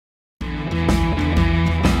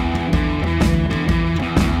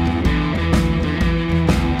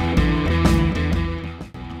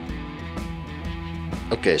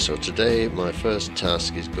Okay, so today my first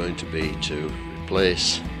task is going to be to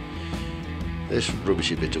replace this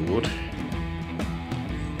rubbishy bit of wood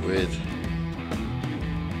with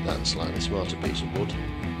that slightly smarter piece of wood.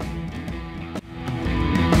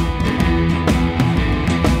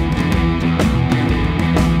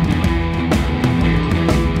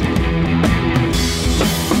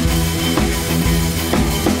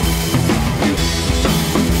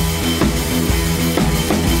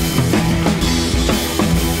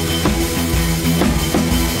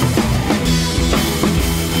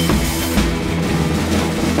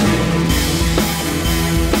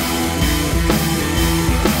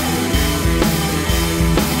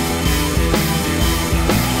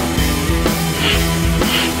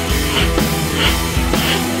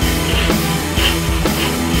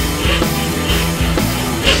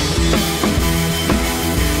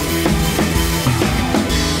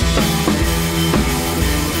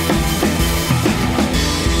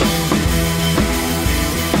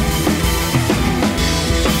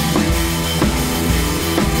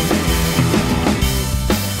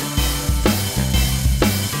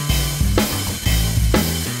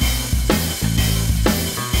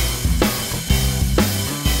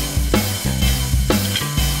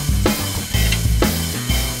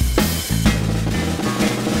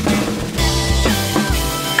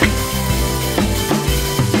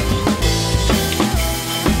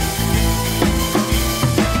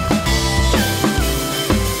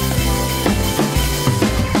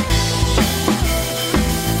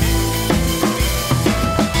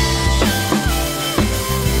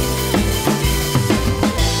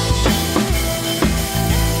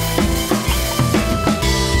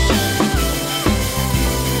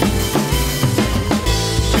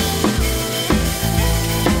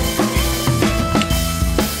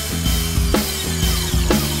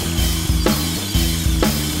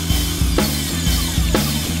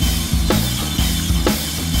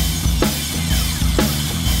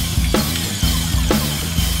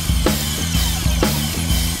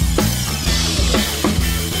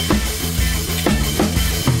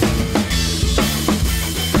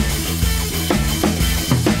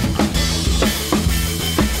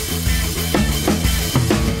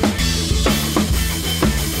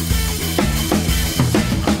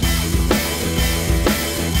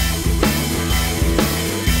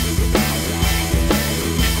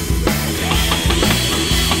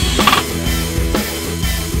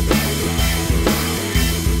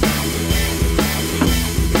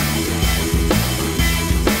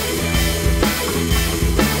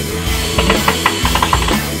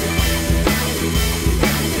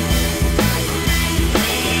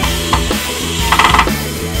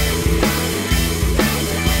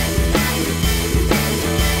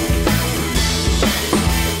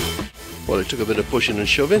 Well, it took a bit of pushing and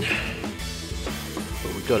shoving,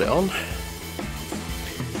 but we got it on.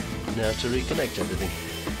 Now to reconnect everything.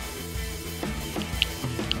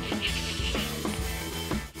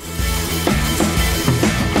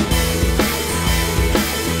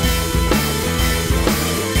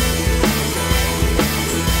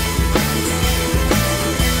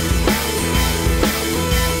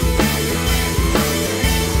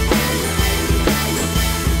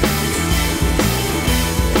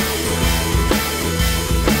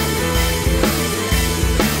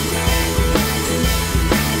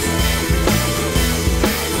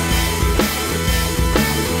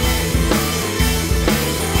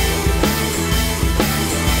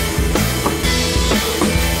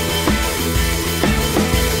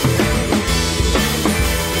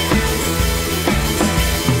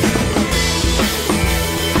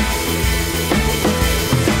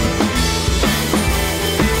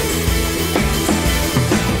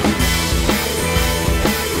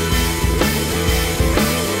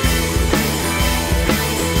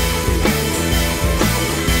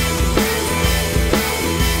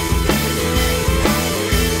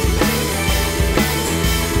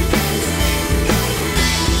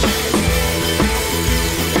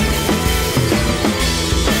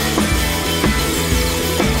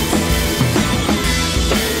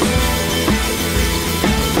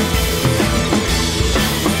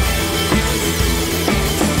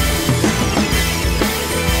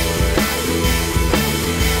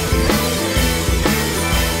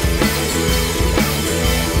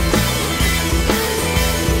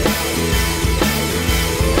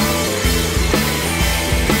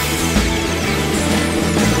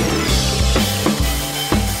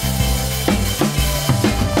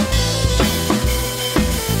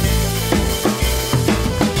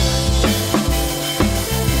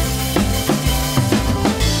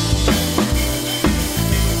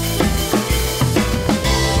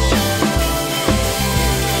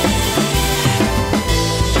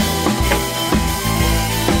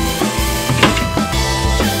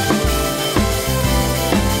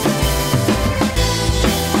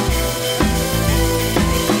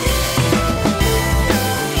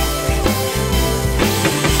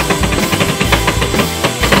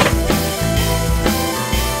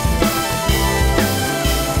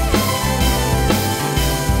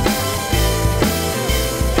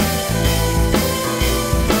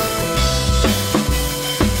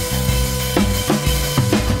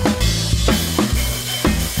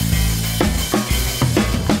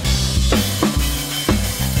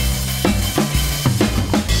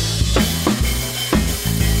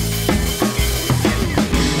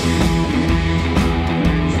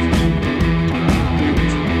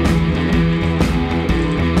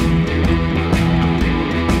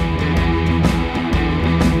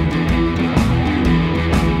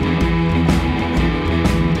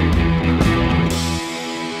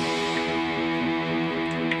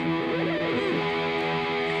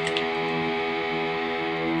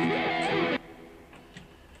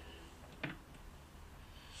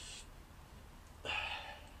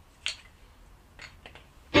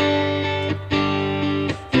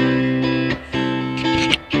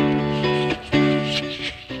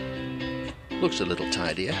 looks a little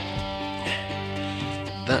tidier.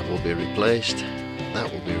 That will be replaced,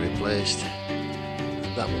 that will be replaced,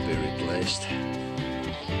 that will be replaced,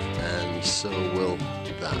 and so will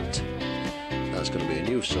that. That's going to be a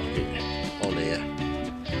new socket on here,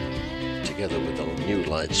 together with a new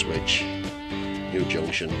light switch, new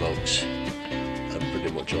junction box, and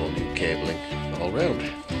pretty much all new cabling all round.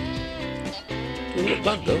 Doesn't look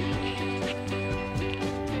bad though.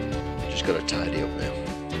 Just got to tidy up now.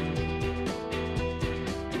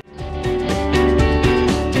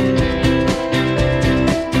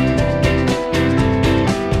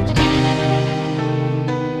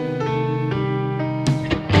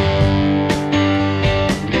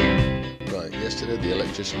 Right, yesterday the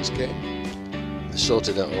electricians came. They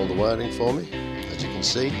sorted out all the wiring for me, as you can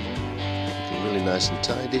see, looking really nice and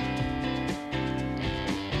tidy.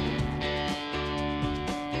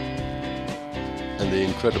 And the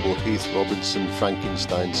incredible Heath Robinson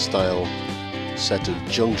Frankenstein style set of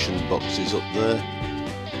junction boxes up there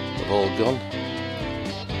have all gone.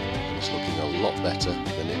 It's looking a lot better